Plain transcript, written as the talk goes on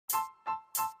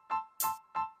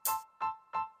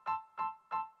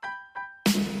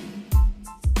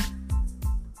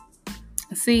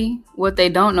See, what they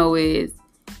don't know is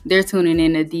they're tuning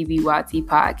in to DBYT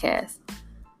podcast.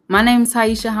 My name is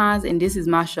Tyesha and this is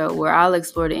my show where I'll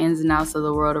explore the ins and outs of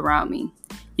the world around me.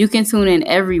 You can tune in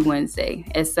every Wednesday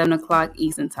at 7 o'clock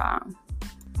Eastern Time.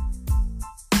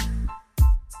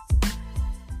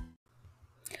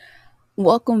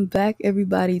 Welcome back,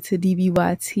 everybody, to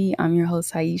DBYT. I'm your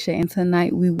host, Tyesha, and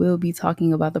tonight we will be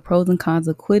talking about the pros and cons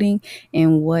of quitting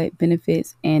and what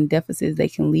benefits and deficits they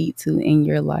can lead to in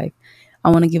your life. I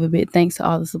want to give a big thanks to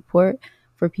all the support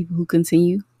for people who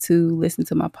continue to listen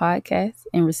to my podcast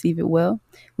and receive it well.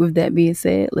 With that being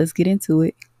said, let's get into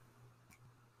it.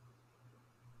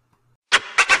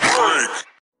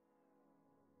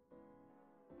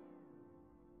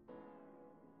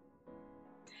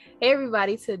 Hey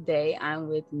everybody, today I'm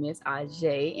with Miss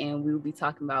Auza and we will be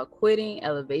talking about quitting,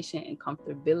 elevation, and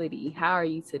comfortability. How are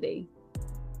you today?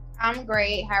 I'm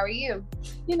great. How are you?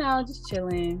 Just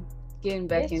chilling, getting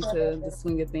back into the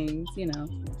swing of things,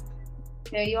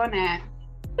 Yeah, you on that.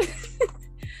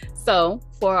 So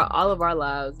for all of our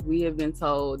lives, we have been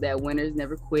told that winners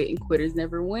never quit and quitters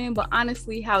never win. But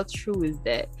honestly, how true is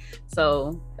that?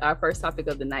 So our first topic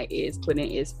of the night is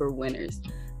quitting is for winners.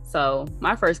 So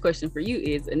my first question for you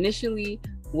is, initially,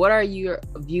 what are your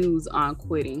views on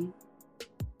quitting?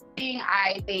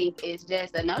 I think it's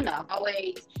just a no-no.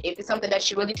 Always, if it's something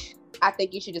that you really, I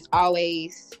think you should just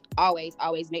always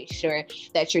make sure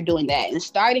that you're doing that. And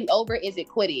starting over isn't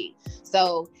quitting.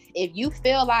 So if you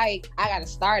feel like I got to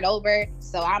start over,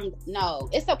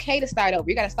 it's okay to start over.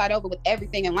 You got to start over with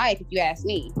everything in life, if you ask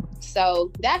me.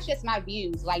 So that's just my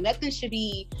views. Like you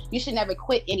should never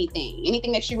quit anything.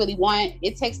 Anything that you really want,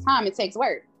 it takes time, it takes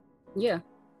work. Yeah,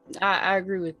 I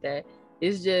agree with that.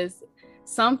 It's just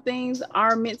some things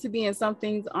are meant to be and some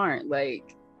things aren't.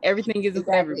 Like everything isn't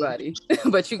for everybody.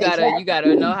 But you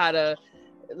gotta know how to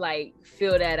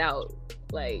fill that out.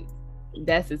 Like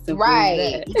that's as simple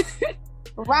as that.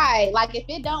 Right. Like if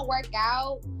it don't work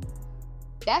out,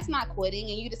 that's not quitting,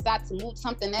 and you decide to move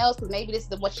something else because maybe this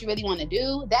is what you really want to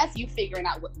do. That's you figuring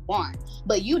out what you want.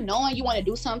 But you knowing you want to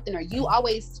do something, or you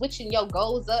always switching your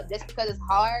goals up just because it's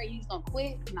hard, you just gonna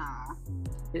quit? Nah.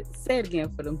 Say it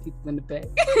again for them people in the back.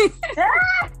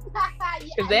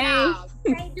 They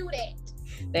ain't do that.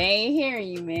 They ain't hearing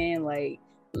you, man. Like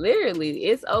literally,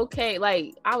 it's okay.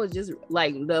 Like I was just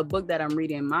the book that I'm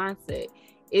reading, Mindset,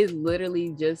 it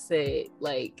literally just said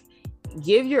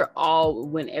give your all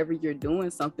whenever you're doing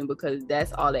something, because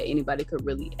that's all that anybody could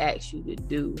really ask you to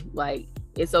do. Like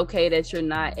it's okay that you're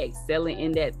not excelling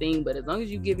in that thing, but as long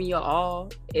as you're giving your all,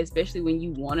 especially when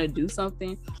you want to do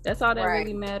something, that's all that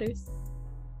really matters.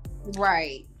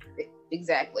 Right.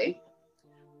 Exactly.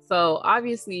 So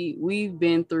obviously we've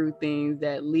been through things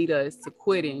that lead us to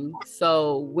quitting.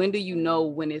 So when do you know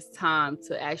when it's time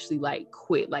to actually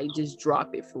quit? Just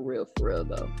drop it for real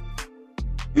though.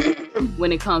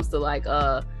 When it comes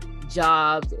to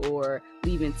jobs or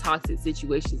leaving toxic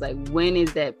situations, when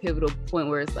is that pivotal point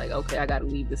where it's okay, I gotta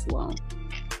leave this alone?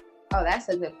 Oh, that's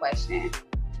a good question.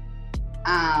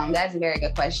 That's a very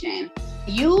good question.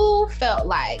 You felt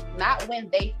like, not when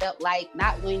they felt like,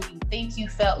 not when you think you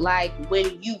felt like,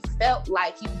 when you felt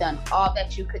like you've done all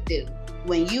that you could do.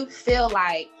 When you feel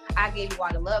like I gave you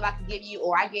all the love I could give you,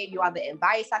 or I gave you all the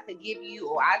advice I could give you,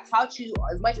 or I taught you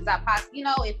as much as I possibly,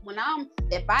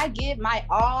 if I give my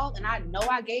all and I know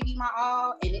I gave you my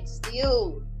all and it's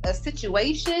still a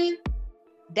situation,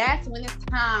 that's when it's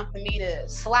time for me to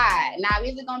slide. Now,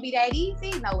 is it going to be that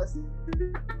easy? No, it's not.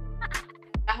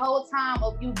 The whole time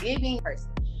of you giving person,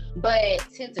 but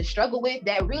to struggle with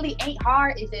that really ain't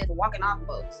hard. Is just walking off,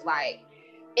 folks.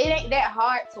 It ain't that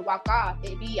hard to walk off.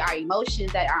 It be our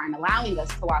emotions that aren't allowing us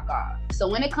to walk off. So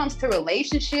when it comes to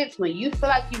relationships, when you feel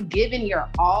like you've given your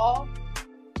all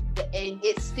and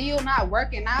it's still not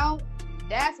working out,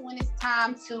 that's when it's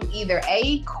time to either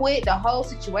quit the whole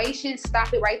situation,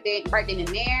 stop it right then and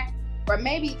there, or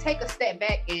maybe take a step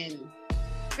back and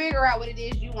figure out what it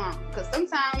is you want. Because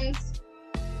sometimes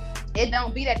it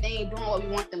don't be that they ain't doing what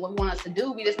we want us to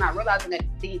do. We just not realizing that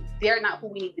they're not who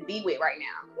we need to be with right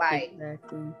now.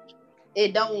 Exactly.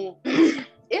 It don't.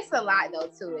 It's a lot though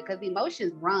to it, because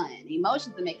emotions run.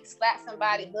 Emotions will make you slap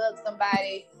somebody, hug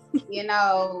somebody,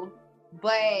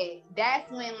 But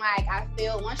that's when I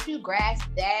feel once you grasp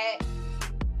that,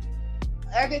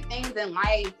 other things in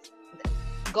life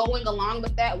going along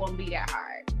with that won't be that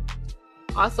hard.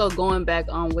 Also, going back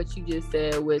on what you just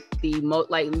said with the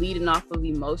leading off of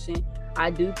emotion, I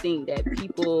do think that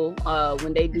people,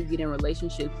 when they do get in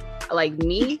relationships, like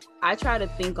me, I try to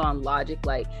think on logic.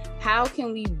 How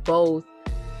can we both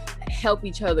help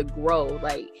each other grow?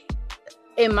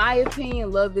 in my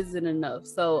opinion, love isn't enough.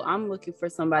 So I'm looking for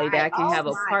somebody that I can have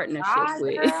a partnership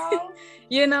with.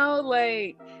 You know,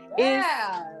 like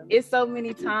it's so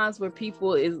many times where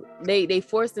people they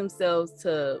force themselves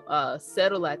to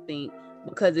settle, I think,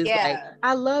 because it's like,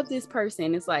 I love this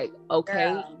person. It's like,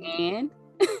 okay,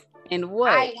 and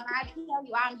what? When I tell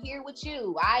you I'm here with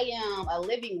you, I am a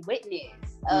living witness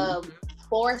of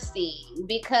forcing,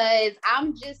 because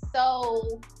I'm just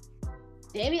so,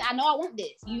 damn it, I know I want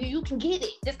this. You can get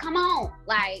it. Just come on.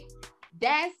 Like,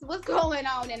 that's what's going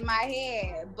on in my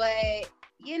head. But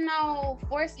you know,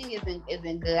 forcing isn't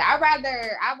good. I'd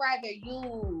rather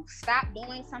you stop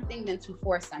doing something than to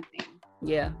force something.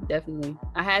 Yeah, definitely.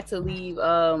 I had to leave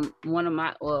one of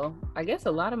my, well, I guess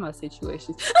a lot of my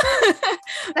situations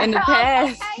in the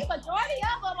past. Okay, majority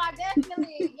of them are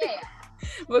definitely,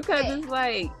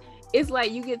 Because it's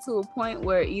like you get to a point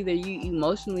where either you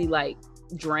emotionally like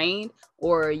drained,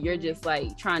 or you're just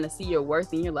like trying to see your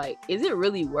worth, and you're like, is it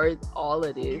really worth all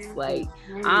of this? Like,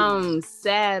 I'm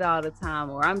sad all the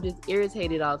time, or I'm just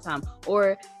irritated all the time,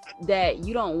 or that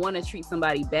you don't want to treat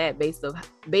somebody bad based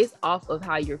off of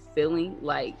how you're feeling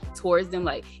like towards them,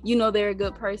 like, you know, they're a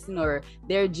good person or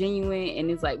they're genuine, and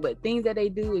it's like, but things that they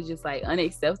do is just like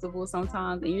unacceptable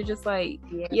sometimes, and you're just like,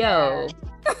 yo.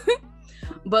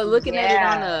 But looking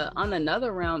at it on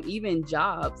another realm, even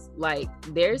jobs, like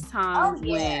there's times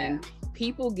when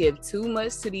people give too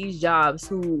much to these jobs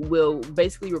who will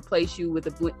basically replace you with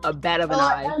a bat of an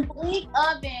eye. A blink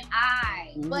of an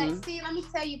eye. But see, let me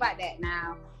tell you about that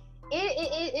now.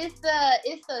 It's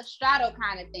a straddle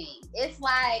kind of thing. It's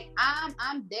like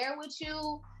I'm there with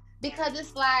you, because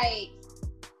it's like,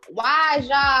 why is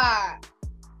y'all,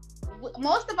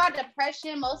 most of our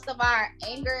depression, most of our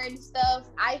anger and stuff,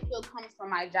 I feel comes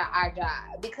from our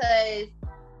job, because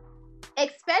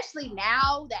especially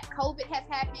now that COVID has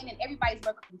happened and everybody's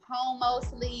working from home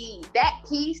mostly, that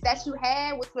peace that you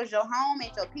had, which was your home,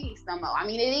 ain't your peace no more. I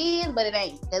mean, it is, but it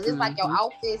ain't, because it's like your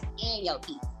office and your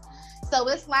peace. So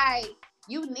it's like,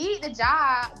 you need the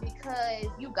job because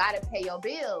you got to pay your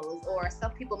bills, or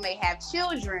some people may have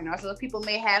children, or some people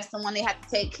may have someone they have to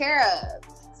take care of.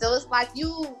 So it's like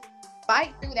you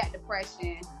fight through that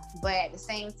depression, but at the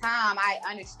same time, I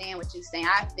understand what you're saying.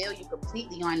 I feel you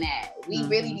completely on that. We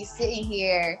really be sitting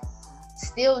here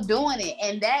still doing it,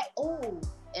 and that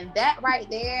right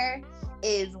there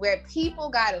is where people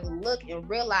got to look and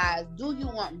realize, do you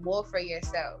want more for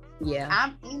yourself?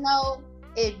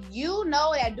 If you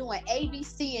know that doing A, B,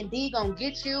 C, and D gonna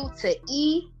get you to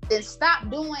E, then stop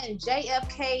doing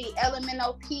JFK,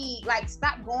 LMNOP, like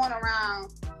stop going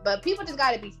around. But people just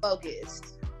gotta be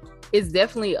focused. It's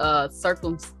definitely a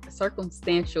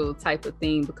circumstantial type of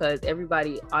thing, because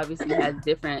everybody obviously has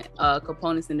different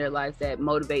components in their lives that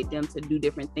motivate them to do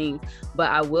different things. But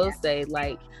I will say,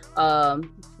 like,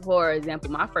 for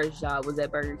example, my first job was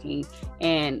at Burger King,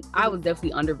 and I was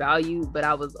definitely undervalued, but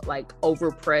I was like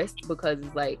overpressed, because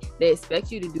it's like they expect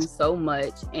you to do so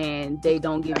much and they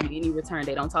don't give you any return.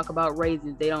 They don't talk about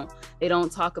raises. They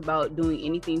don't talk about doing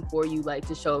anything for you, like,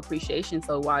 to show appreciation.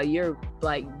 So while you're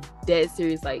like dead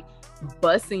serious, like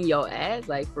busting your ass,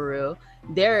 like for real,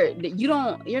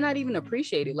 you're not even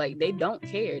appreciated. Like, they don't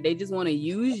care. They just want to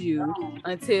use you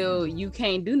until you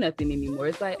can't do nothing anymore.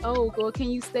 It's like, oh, well,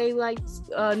 can you stay like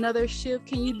another shift?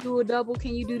 Can you do a double?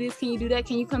 Can you do this? Can you do that?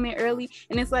 Can you come in early?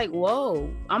 And it's like,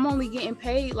 whoa, I'm only getting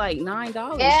paid like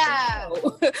 $9. Yeah. Why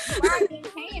are you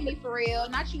paying me for real?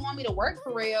 Not you want me to work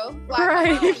for real. Like,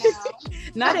 right.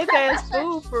 Not at fast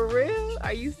food, for real.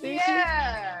 Are you serious?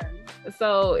 Yeah.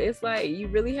 So it's like, you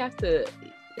really have to,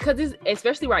 because it's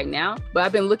especially right now, but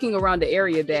I've been looking around the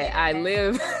area that I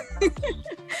live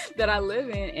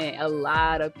in, and a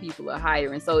lot of people are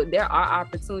hiring. So there are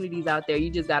opportunities out there.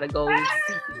 You just got to go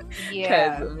seek it.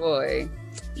 Yeah. Because boy,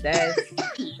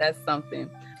 that's something.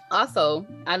 Also,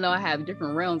 I know I have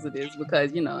different realms of this,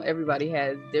 because, you know, everybody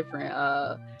has different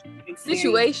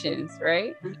situations,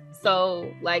 right?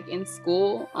 So like in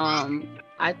school,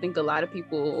 I think a lot of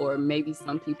people, or maybe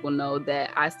some people, know that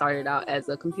I started out as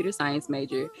a computer science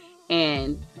major,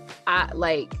 and I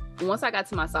like, once I got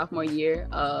to my sophomore year,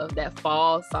 that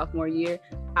fall sophomore year,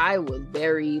 I was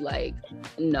very like,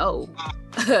 no.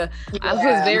 I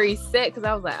was very set, because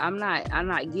I was like, I'm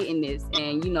not getting this.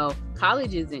 And you know,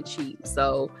 college isn't cheap.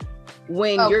 So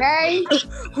when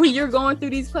you're going through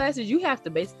these classes, you have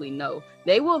to basically know.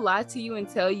 They will lie to you and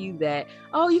tell you that,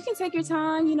 oh, you can take your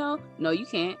time, you know. No, you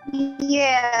can't.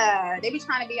 Yeah, they be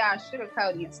trying to be all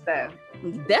sugarcoating and stuff.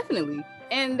 Definitely.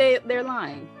 And they're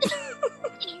lying.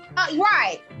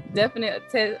 Right. Definite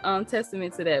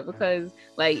testament to that, because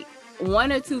like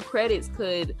 1 or 2 credits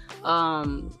could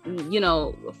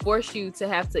force you to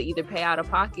have to either pay out of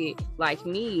pocket like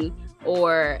me,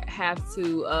 or have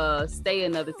to stay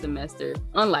another semester,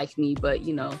 unlike me, but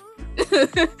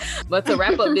but to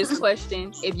wrap up this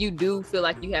question, if you do feel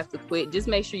like you have to quit, just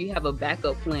make sure you have a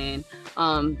backup plan.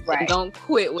 Right. Don't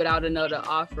quit without another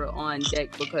offer on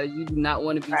deck, because you do not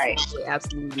want to be Right. stuck with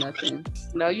absolutely nothing.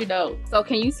 No, you don't. So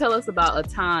can you tell us about a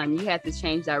time you had to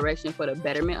change direction for the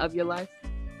betterment of your life?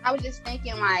 I was just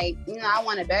thinking, like, I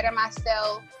want to better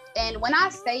myself. And when I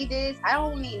say this, I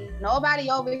don't need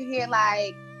nobody over here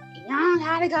like, you don't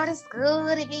gotta go to school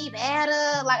to be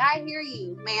better. Like, I hear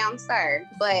you, ma'am, sir.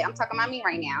 But I'm talking about me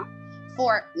right now.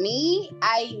 For me,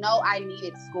 I know I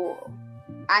needed school.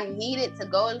 I needed to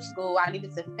go to school. I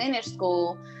needed to finish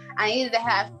school. I needed to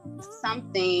have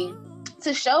something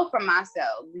to show for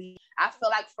myself. I feel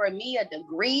like for me, a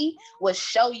degree would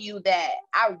show you that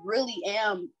I really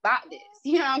am about this.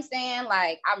 You know what I'm saying?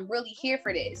 Like, I'm really here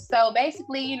for this. So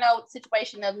basically,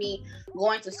 situation of me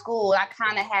going to school, I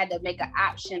kind of had to make an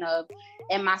option of,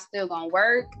 am I still going to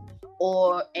work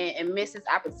and miss this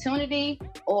opportunity?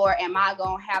 Or am I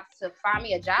going to have to find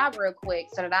me a job real quick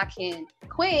so that I can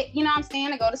quit,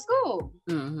 and go to school?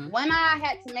 Mm-hmm. When I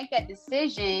had to make that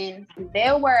decision,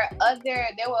 there were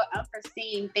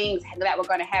unforeseen things that were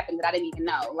going to happen that I didn't even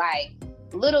know. Like,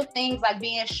 little things like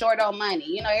being short on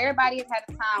money. Everybody has had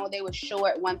a time where they were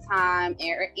short one time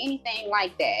or anything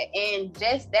like that. And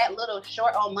just that little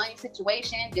short on money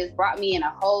situation just brought me in a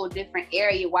whole different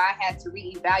area where I had to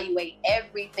reevaluate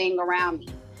everything around me.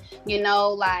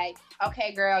 Like,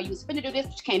 okay, girl, you was finna do this,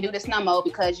 but you can't do this no more,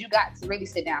 because you got to really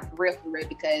sit down for real,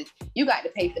 because you got to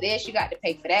pay for this, you got to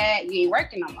pay for that, you ain't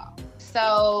working no more.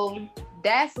 So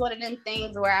that's one of them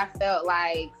things where I felt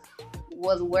like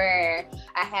was where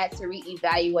I had to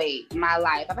reevaluate my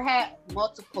life. I've had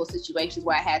multiple situations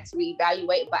where I had to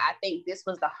reevaluate, but I think this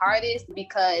was the hardest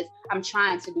because I'm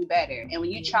trying to do better. And when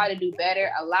you try to do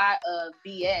better, a lot of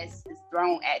BS is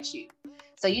thrown at you.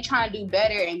 So you're trying to do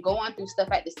better and going through stuff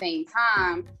at the same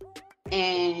time.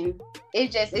 And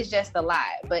it's just a lot.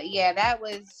 But yeah,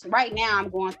 right now I'm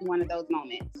going through one of those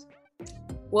moments.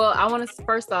 Well, I want to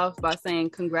first off by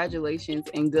saying congratulations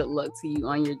and good luck to you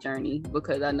on your journey,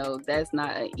 because I know that's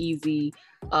not an easy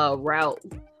route.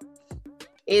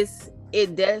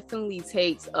 It definitely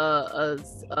takes a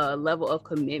level of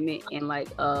commitment and like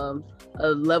a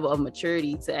level of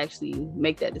maturity to actually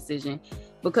make that decision,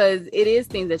 because it is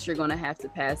things that you're going to have to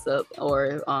pass up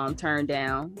or turn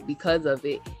down because of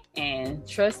it. And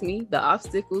trust me, the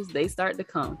obstacles, they start to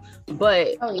come.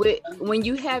 But when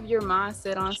you have your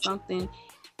mindset on something,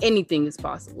 anything is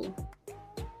possible.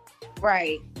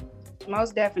 Right.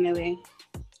 Most definitely.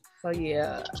 So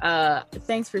yeah,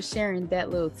 thanks for sharing that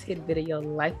little tidbit of your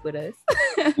life with us.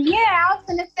 Yeah, I was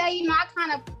gonna say, I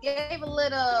kind of gave a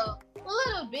little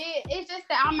bit. It's just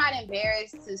that I'm not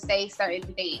embarrassed to say certain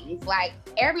things. Like,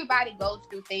 everybody goes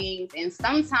through things, and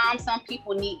sometimes some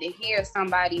people need to hear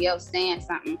somebody else saying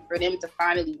something for them to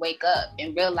finally wake up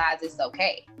and realize it's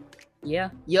okay. Yeah,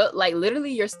 like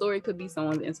literally your story could be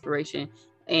someone's inspiration,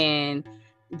 and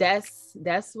that's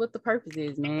what the purpose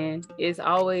is, man. It's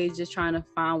always just trying to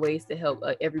find ways to help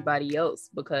everybody else,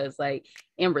 because like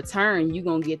in return you're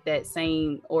gonna get that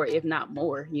same, or if not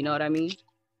more, you know what I mean?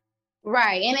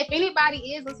 Right. And if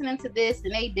anybody is listening to this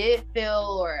and they did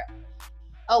feel or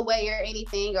away or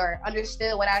anything or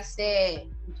understood what I said,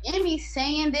 in me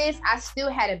saying this, I still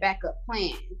had a backup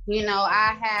plan.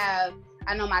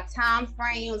 I know my time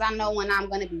frames. I know when I'm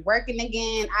going to be working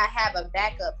again. I have a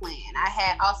backup plan. I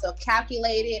had also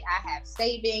calculated. I have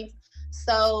savings.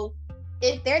 So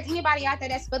if there's anybody out there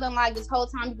that's feeling like this whole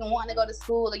time you've been wanting to go to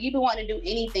school or you've been wanting to do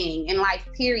anything in life,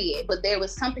 period, but there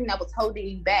was something that was holding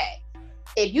you back,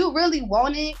 if you really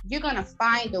want it, you're going to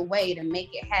find a way to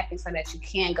make it happen so that you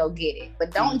can go get it.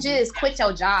 But don't just quit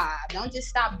your job. Don't just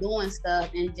stop doing stuff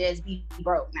and just be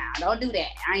broke now. Don't do that.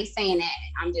 I ain't saying that.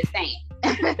 I'm just saying.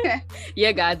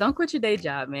 Yeah, guys, don't quit your day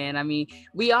job, man. I mean,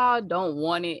 we all don't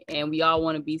want it and we all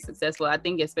want to be successful. I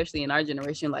think especially in our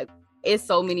generation, like, it's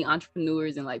so many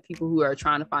entrepreneurs and like people who are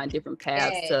trying to find different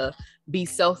paths to be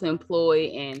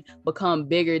self-employed and become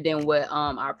bigger than what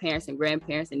our parents and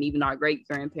grandparents and even our great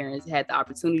grandparents had the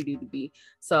opportunity to be.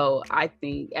 So I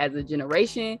think as a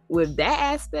generation with that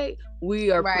aspect, we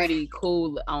are pretty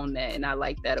cool on that, and I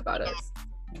like that about us.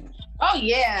 Oh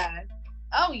yeah.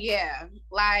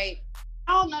 Like,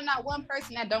 I don't know not one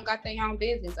person that don't got their own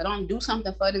business or don't do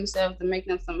something for themselves to make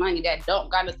them some money that don't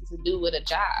got nothing to do with a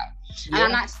job. Yeah. And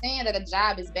I'm not saying that a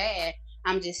job is bad.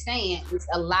 I'm just saying there's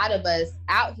a lot of us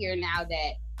out here now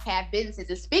that have businesses.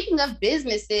 And speaking of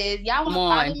businesses, y'all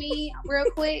want to follow me real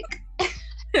quick?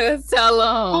 Tell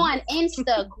them. On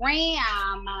Instagram,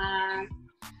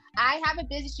 I have a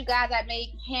business, you guys. I make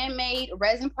handmade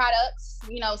resin products,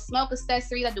 smoke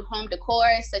accessories. I do home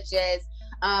decor, such as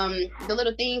the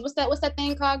little things. What's that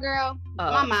thing called, girl?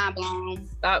 My mind blown.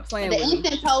 Stop playing the with me.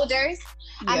 incense holders.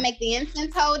 Yeah. I make the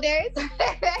incense holders.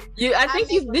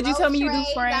 Did you tell me you do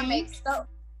frames? I make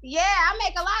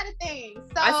a lot of things.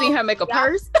 So I seen her make a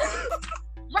purse.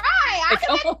 Right.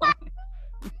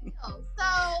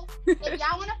 So if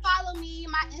y'all want to follow me,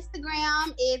 my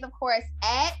Instagram is, of course,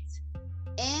 at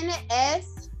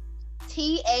NSTANTCOSMOS.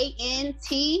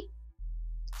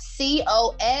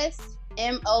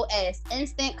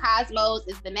 Instant Cosmos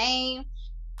is the name.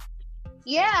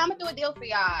 Yeah, I'm gonna do a deal for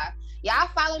y'all. Y'all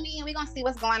follow me and we're gonna see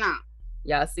what's going on.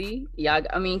 Y'all see?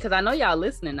 Because I know y'all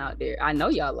listening out there. I know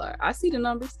y'all are. I see the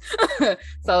numbers.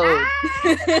 So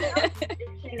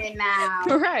now.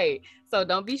 Right. So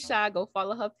don't be shy. Go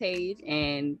follow her page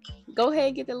and go ahead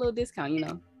and get that little discount,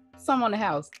 Some on the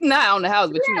house. Not on the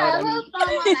house, but you know what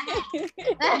I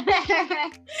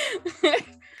mean.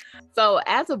 So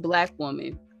as a Black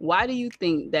woman, why do you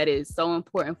think that is so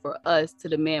important for us to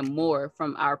demand more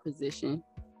from our position?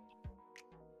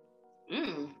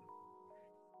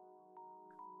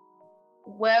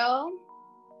 Well,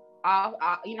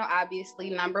 obviously,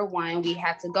 number one, we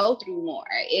have to go through more.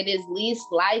 It is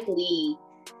least likely,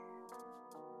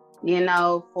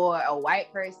 for a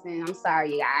white person, I'm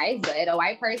sorry, guys, but a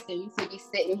white person to be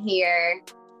sitting here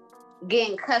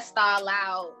getting cussed all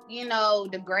out,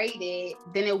 degraded,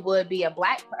 than it would be a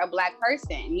black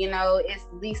person. It's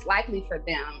least likely for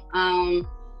them.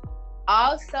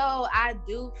 Also, I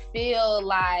do feel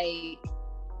like,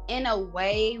 in a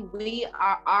way, we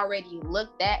are already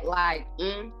looked at like,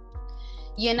 and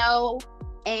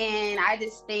I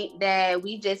just think that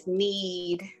we just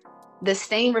need the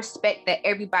same respect that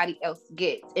everybody else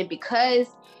gets. And because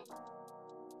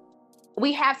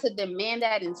we have to demand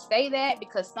that and say that,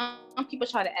 because some people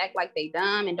try to act like they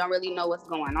dumb and don't really know what's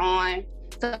going on.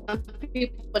 Some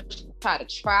people try to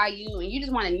try you and you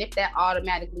just want to nip that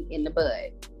automatically in the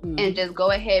bud and just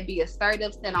go ahead, be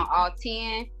assertive, stand on all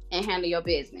 10 and handle your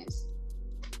business.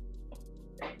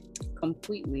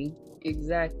 Completely.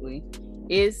 Exactly.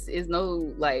 It's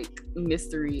no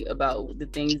mystery about the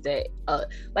things that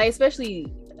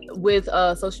especially with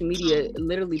social media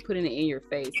literally putting it in your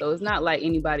face. So it's not like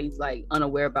anybody's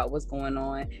unaware about what's going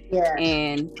on. Yeah.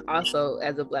 And also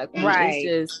as a Black woman, right,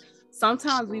 it's just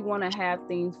sometimes we want to have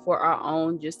things for our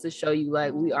own just to show you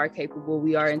we are capable,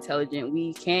 we are intelligent,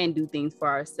 we can do things for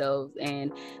ourselves,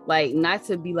 and not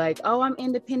to be oh, I'm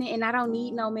independent and I don't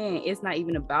need no man. It's not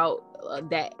even about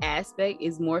that aspect.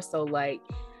 It's more so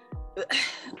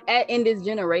in this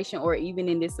generation or even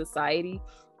in this society,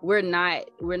 we're not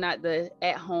the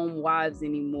at-home wives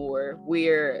anymore.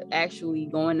 We're actually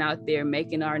going out there,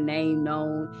 making our name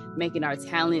known, making our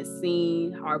talent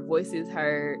seen, our voices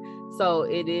heard. So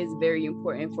it is very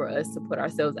important for us to put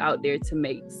ourselves out there to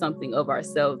make something of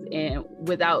ourselves, and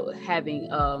without having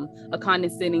a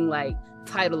condescending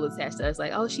title attached to us,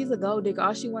 oh, she's a gold digger,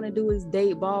 all she want to do is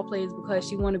date ball players because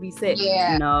she want to be set.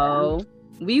 Yeah. No.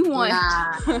 We want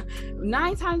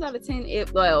 9 times out of 10.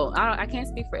 I can't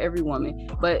speak for every woman,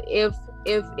 but if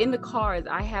in the cards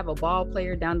I have a ball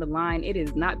player down the line, it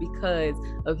is not because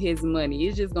of his money.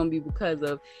 It's just gonna be because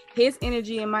of his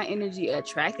energy and my energy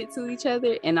attracted to each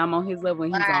other, and I'm on his level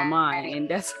and he's on mine, and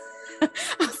that's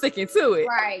I'm sticking to it.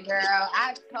 Right, girl.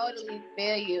 I totally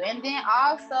feel you. And then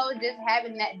also just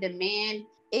having that demand,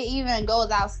 it even goes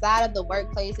outside of the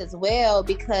workplace as well,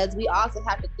 because we also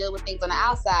have to deal with things on the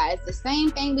outside. It's the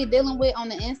same thing we're dealing with on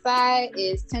the inside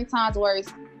is 10 times worse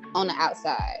on the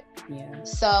outside. Yeah.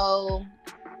 So,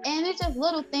 and it's just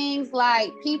little things like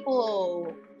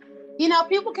people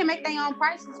can make their own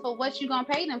prices for what you're going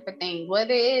to pay them for things,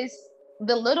 whether it's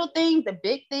the little things, the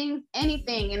big things,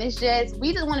 anything. And it's just,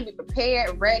 we just want to be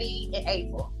prepared, ready, and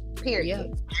able, period.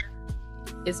 Yeah.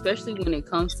 Especially when it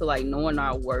comes to knowing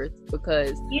our worth,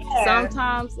 because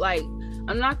sometimes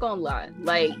I'm not gonna lie,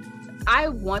 I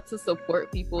want to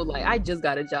support people. I just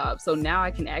got a job, so now I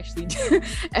can actually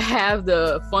have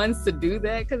the funds to do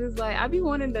that, because it's I be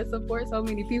wanting to support so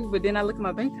many people, but then I look at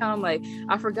my bank account, I'm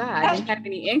I forgot I didn't have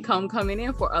any income coming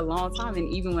in for a long time, and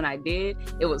even when I did,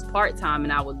 it was part-time,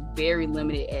 and I was very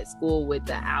limited at school with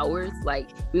the hours.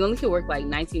 We only could work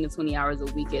 19 to 20 hours a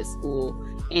week at school,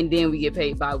 and then we get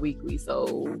paid bi-weekly.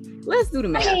 So let's do the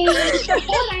math.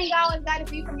 Support ain't always got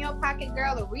to be from your pocket,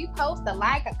 girl. A repost, a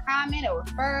like, a comment, a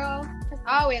referral, it's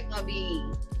always gonna be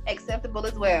acceptable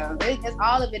as well. It's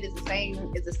all of it is the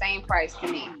same. It's the same price to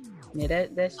me. Yeah,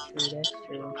 that's true. That's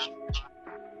true.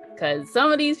 Because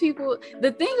some of these people,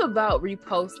 the thing about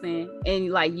reposting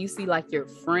and like you see like your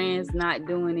friends not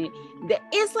doing it, that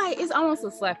it's like it's almost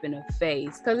a slap in the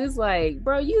face. Because it's like,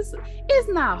 bro, it's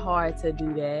not hard to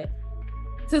do that,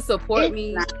 to support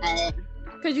me.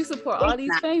 Because you support all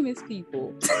these famous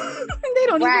people. They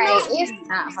don't even know. It's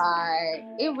not hard.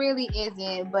 It really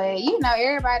isn't. But you know,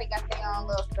 everybody got their own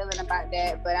little feeling about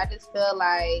that. But I just feel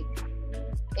like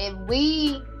if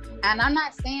we, and I'm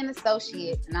not saying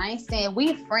associates, and I ain't saying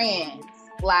we friends.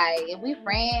 Like, if we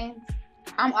friends,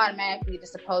 I'm automatically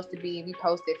just supposed to be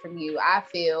reposted from you, I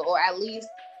feel, or at least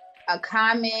a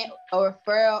comment or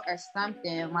referral or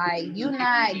something. Like, you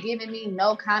not giving me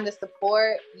no kind of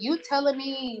support. You telling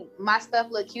me my stuff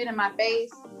look cute in my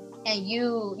face, and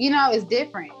you know, it's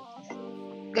different.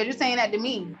 Because you're saying that to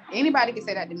me. Anybody can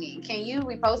say that to me. Can you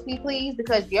repost me, please?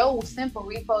 Because your simple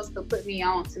repost could put me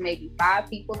on to maybe 5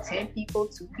 people, 10 people,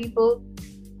 2 people.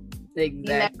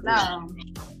 Exactly. You know?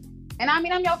 And I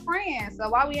mean, I'm your friend, so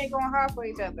why we ain't going hard for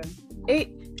each other?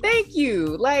 Thank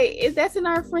you. Like, that's in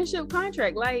our friendship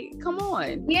contract. Like, come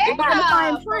on. Yeah. It's not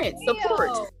fine print.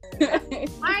 Support.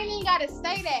 I ain't even gotta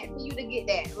say that for you to get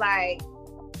that. Like,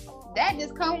 that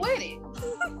just come with it.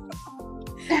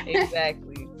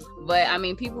 Exactly. But I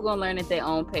mean, people gonna learn at their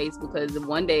own pace, because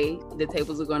one day the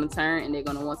tables are gonna turn and they're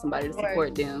gonna want somebody to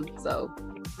support them. So,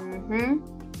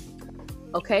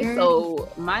 okay. So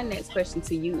my next question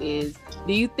to you is: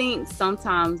 do you think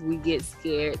sometimes we get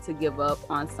scared to give up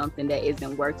on something that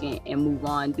isn't working and move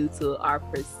on due to our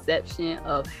perception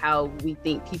of how we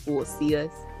think people will see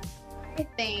us? I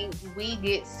think we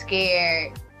get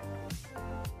scared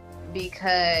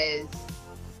because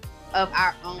of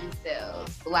our own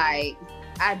selves. Like,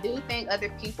 I do think other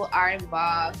people are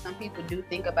involved. Some people do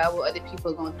think about what other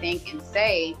people are going to think and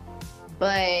say.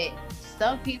 But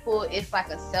some people, it's like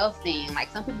a self thing. Like,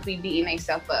 some people be beating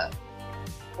themselves up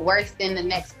worse than the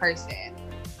next person.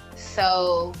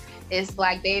 So it's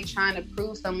like they're trying to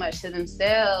prove so much to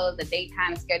themselves that they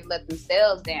kind of scared to let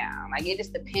themselves down. Like, it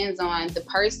just depends on the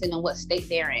person and what state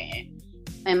they're in.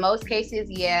 In most cases,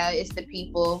 yeah, it's the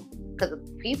people. Because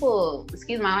people,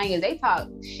 excuse my language, they talk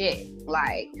shit.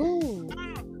 Like,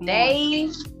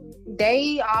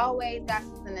 they always got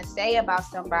something to say about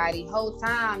somebody. Whole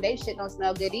time, they shit don't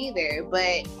smell good either.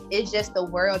 But it's just the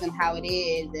world and how it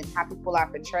is and how people are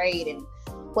portrayed and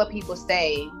what people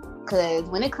say. Because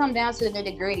when it comes down to the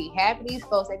nitty gritty, half of these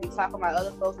folks that be talking about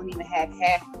other folks don't even have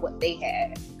half what they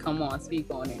have. Come on, speak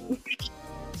on it.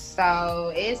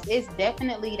 So it's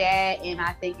definitely that, and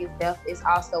I think it's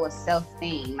also a self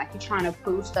thing. Like, you're trying to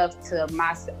prove stuff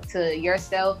to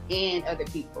yourself and other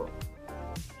people.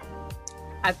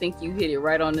 I think you hit it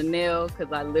right on the nail,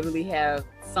 because I literally have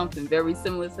something very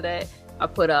similar to that. I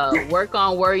put work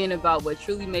on worrying about what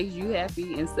truly makes you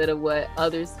happy instead of what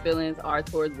others' feelings are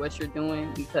towards what you're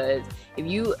doing. Because if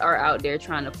you are out there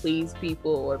trying to please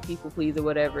people or people please or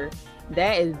whatever,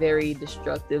 that is very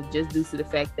destructive, just due to the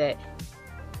fact that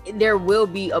there will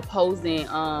be opposing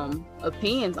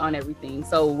opinions on everything.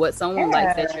 So what someone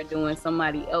likes that you're doing,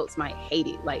 somebody else might hate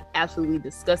it, like absolutely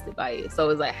disgusted by it.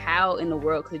 So it's like, how in the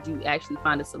world could you actually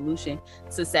find a solution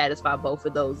to satisfy both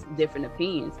of those different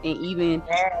opinions? And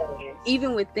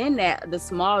even within that, the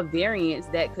small variance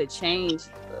that could change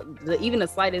even the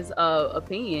slightest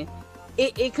opinion,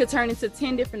 it could turn into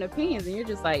 10 different opinions, and you're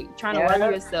just like trying to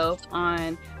worry yourself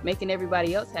on making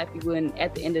everybody else happy, when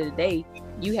at the end of the day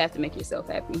you have to make yourself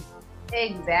happy.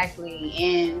 Exactly.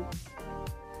 And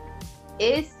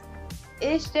it's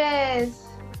just,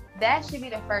 that should be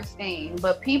the first thing.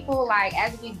 But people, like,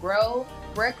 as we grow,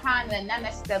 we're kind of not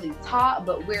necessarily taught,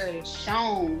 but we're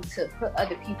shown to put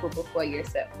other people before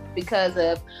yourself, because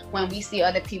of when we see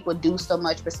other people do so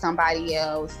much for somebody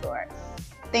else or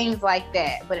things like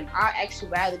that. But in our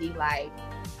actuality, like,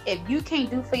 if you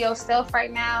can't do for yourself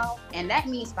right now, and that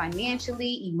means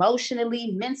financially,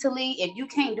 emotionally, mentally, if you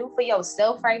can't do for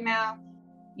yourself right now,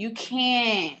 you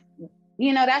can't,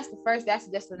 you know, that's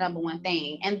just the number one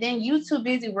thing. And then you too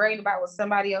busy worrying about what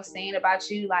somebody else saying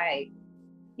about you. Like,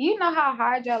 you know how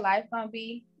hard your life gonna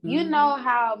be. You know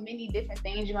how many different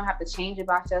things you're gonna have to change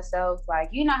about yourself. Like,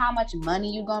 you know how much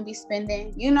money you're gonna be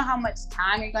spending. You know how much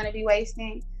time you're gonna be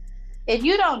wasting. If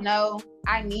you don't know,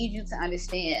 I need you to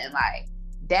understand, like,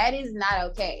 that is not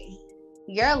okay.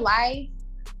 Your life,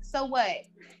 so what?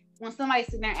 When somebody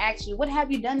sitting there and asks you, what have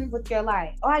you done with your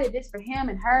life? Oh, I did this for him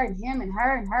and her and him and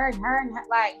her and her and her and her.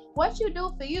 Like, what you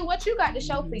do for you? What you got to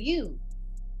show for you?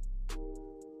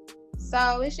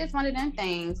 So it's just one of them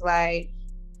things. Like,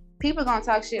 people gonna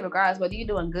talk shit regardless whether you're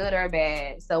doing good or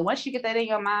bad. So once you get that in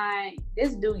your mind,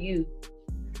 just do you.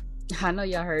 I know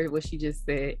y'all heard what she just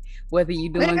said. Whether you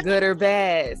doing good or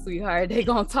bad, sweetheart, they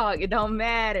gonna talk. It don't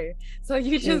matter. So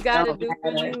you just gotta do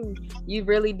for you. You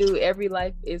really do. Every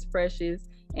life is precious,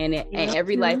 and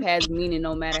every life has meaning,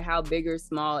 no matter how big or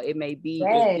small it may be.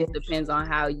 Yes. It just depends on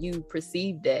how you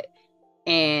perceive that.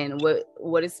 And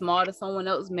what is small to someone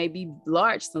else may be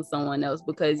large to someone else,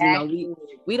 because you know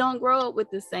we don't grow up with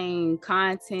the same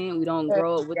content. We don't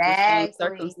grow up with the same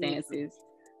circumstances.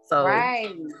 So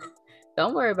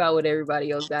don't worry about what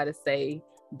everybody else got to say,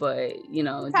 but you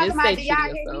know, just say to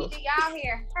yourself. Do y'all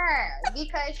hear her?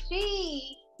 Because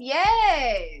she,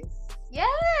 yes.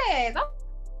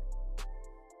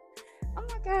 Oh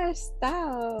my gosh,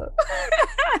 stop.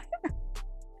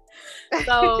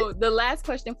 So the last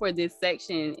question for this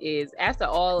section is, after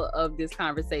all of this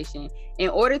conversation, in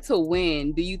order to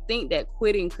win, do you think that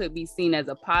quitting could be seen as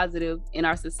a positive in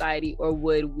our society, or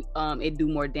would it do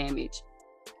more damage?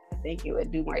 I think it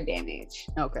would do more damage.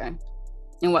 Okay.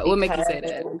 And what makes you say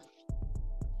that?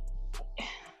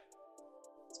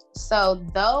 So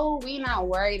though we not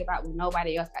worried about what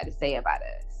nobody else got to say about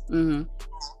us,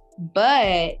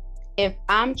 but if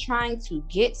I'm trying to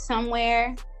get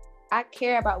somewhere, I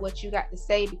care about what you got to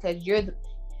say, because you're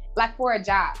like, for a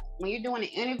job, when you're doing an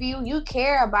interview, you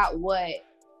care about what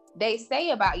they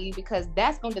say about you, because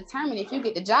that's going to determine if you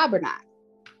get the job or not.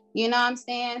 You know what I'm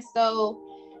saying? So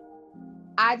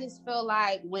I just feel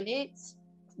like when it's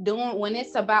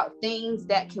about things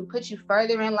that can put you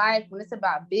further in life, when it's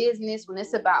about business, when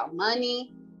it's about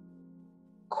money,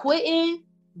 quitting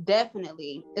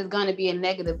definitely is going to be a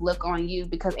negative look on you,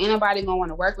 because ain't nobody going to want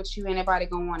to work with you. Ain't nobody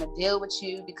going to want to deal with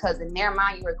you, because in their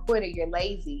mind, you're a quitter, you're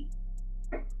lazy.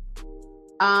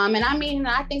 And I mean,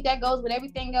 I think that goes with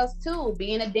everything else too.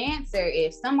 Being a dancer,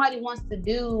 if somebody wants to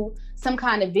do some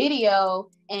kind of video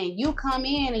and you come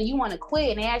in and you want to quit,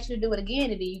 and they ask you to do it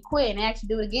again, and then you quit, and they ask you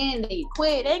to do it again, and then you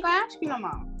quit, they ain't gonna ask you no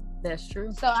more. That's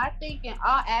true. So I think in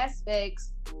all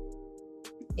aspects,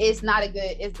 it's not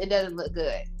it doesn't look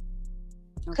good.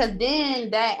 Because then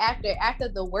that after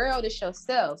the world is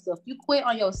yourself. So if you quit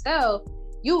on yourself,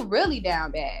 you really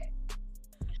down bad.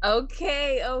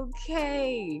 Okay.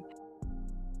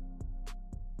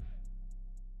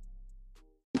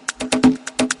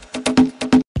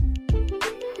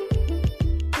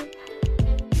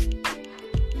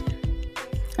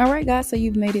 All right, guys, so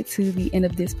you've made it to the end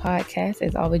of this podcast.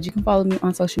 As always, you can follow me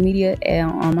on social media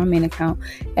and on my main account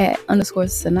at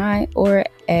 _Sanai or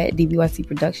at DBYT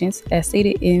Productions. As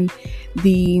stated in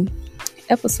the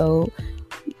episode,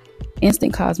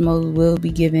 Instant Cosmos will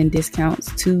be giving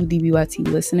discounts to DBYT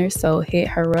listeners. So hit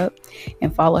her up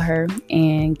and follow her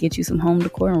and get you some home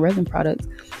decor and resin products.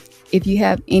 If you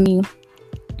have any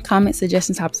comments,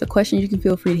 suggestions, topics, or questions, you can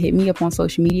feel free to hit me up on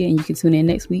social media, and you can tune in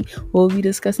next week. We'll be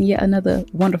discussing yet another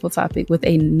wonderful topic with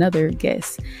another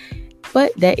guest.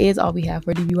 But that is all we have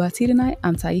for DBYT tonight.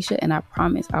 I'm Tyesha, and I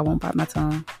promise I won't bite my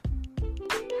tongue.